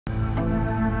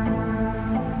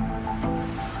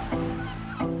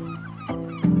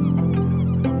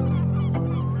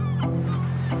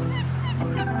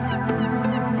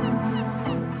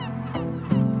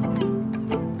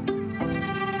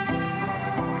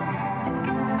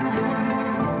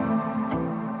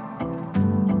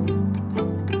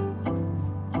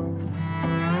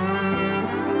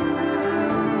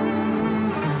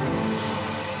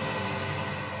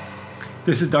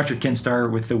This is Dr. Ken Starr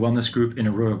with the Wellness Group in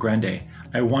Arroyo Grande.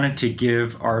 I wanted to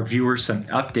give our viewers some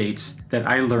updates that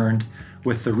I learned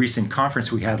with the recent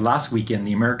conference we had last weekend.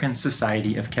 The American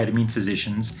Society of Ketamine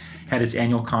Physicians had its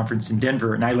annual conference in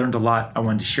Denver, and I learned a lot. I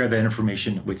wanted to share that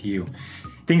information with you.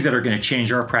 Things that are going to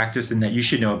change our practice and that you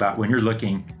should know about when you're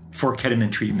looking for a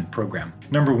ketamine treatment program.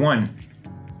 Number one,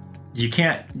 you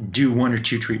can't do one or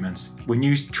two treatments. When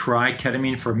you try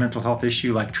ketamine for a mental health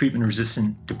issue like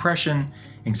treatment-resistant depression,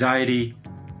 anxiety,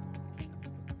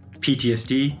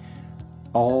 PTSD,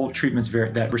 all treatments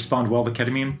that respond well to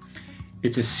ketamine,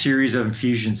 it's a series of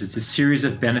infusions. It's a series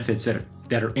of benefits that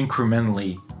are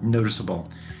incrementally noticeable.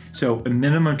 So a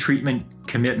minimum treatment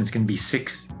commitment is going to be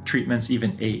 6 treatments,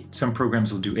 even 8. Some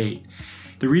programs will do 8.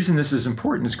 The reason this is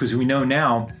important is because we know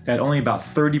now that only about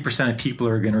 30% of people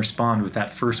are going to respond with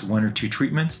that first 1 or 2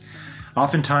 treatments.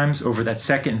 Oftentimes, over that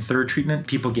second and third treatment,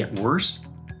 people get worse,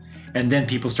 and then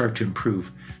people start to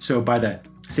improve. So by the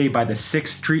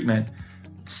 6th treatment,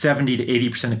 70 to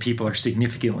 80% of people are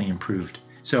significantly improved.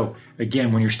 So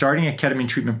again, when you're starting a ketamine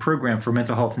treatment program for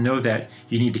mental health, know that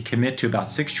you need to commit to about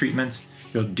 6 treatments.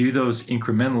 You'll do those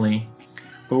incrementally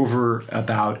over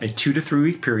about a 2 to 3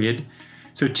 week period.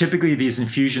 So typically these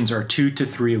infusions are 2 to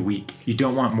 3 a week. You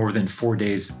don't want more than 4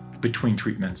 days between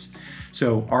treatments.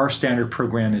 So our standard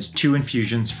program is 2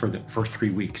 infusions for 3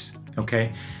 weeks,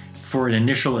 okay? For an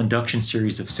initial induction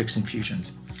series of 6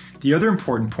 infusions. The other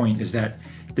important point is that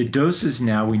the doses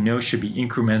now we know should be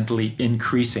incrementally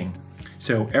increasing.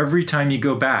 So every time you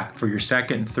go back for your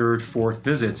 2nd, 3rd, 4th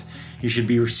visits, you should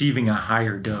be receiving a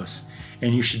higher dose.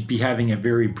 And you should be having a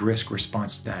very brisk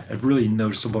response to that, a really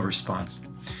noticeable response.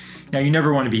 Now, you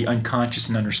never want to be unconscious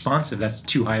and unresponsive. That's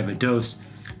too high of a dose.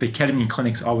 But ketamine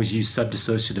clinics always use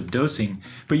subdissociative dosing,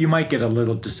 but you might get a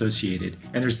little dissociated.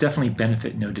 And there's definitely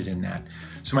benefit noted in that.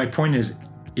 So my point is,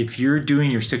 if you're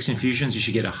doing your 6 infusions, you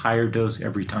should get a higher dose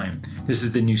every time. This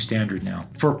is the new standard now.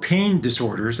 For pain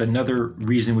disorders, another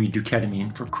reason we do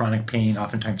ketamine for chronic pain,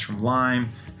 oftentimes from Lyme,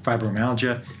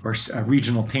 fibromyalgia, or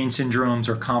regional pain syndromes,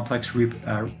 or complex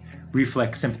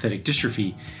reflex sympathetic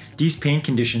dystrophy, these pain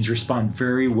conditions respond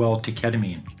very well to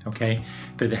ketamine, okay?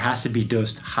 But it has to be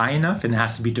dosed high enough and it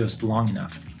has to be dosed long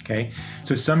enough, okay?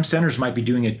 So some centers might be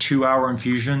doing a 2-hour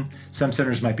infusion, some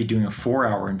centers might be doing a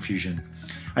 4-hour infusion.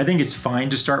 I think it's fine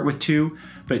to start with 2,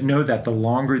 but know that the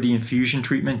longer the infusion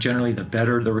treatment, generally the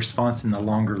better the response and the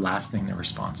longer lasting the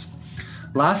response.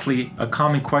 Lastly, a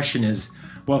common question is,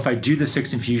 well, if I do the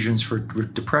 6 infusions for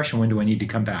depression, when do I need to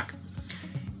come back?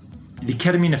 The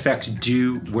ketamine effects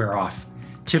do wear off.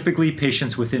 Typically,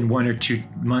 patients within 1 or 2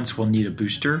 months will need a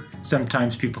booster.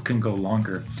 Sometimes people can go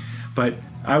longer. But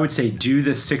I would say do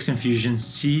the 6 infusions,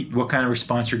 see what kind of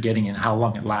response you're getting and how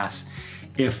long it lasts.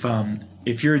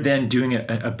 If you're then doing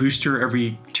a booster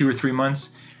every 2 or 3 months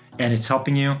and it's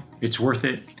helping you, it's worth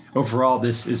it. Overall,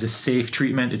 this is a safe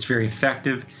treatment. It's very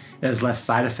effective. It has less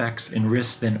side effects and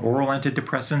risks than oral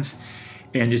antidepressants.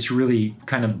 And it's really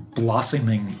kind of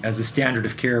blossoming as a standard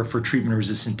of care for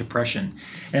treatment-resistant depression.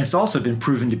 And it's also been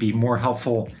proven to be more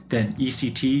helpful than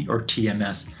ECT or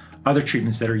TMS, other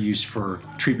treatments that are used for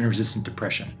treatment-resistant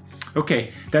depression.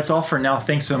 Okay, that's all for now.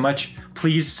 Thanks so much.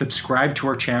 Please subscribe to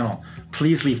our channel.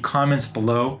 Please leave comments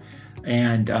below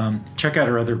and check out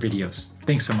our other videos.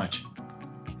 Thanks so much.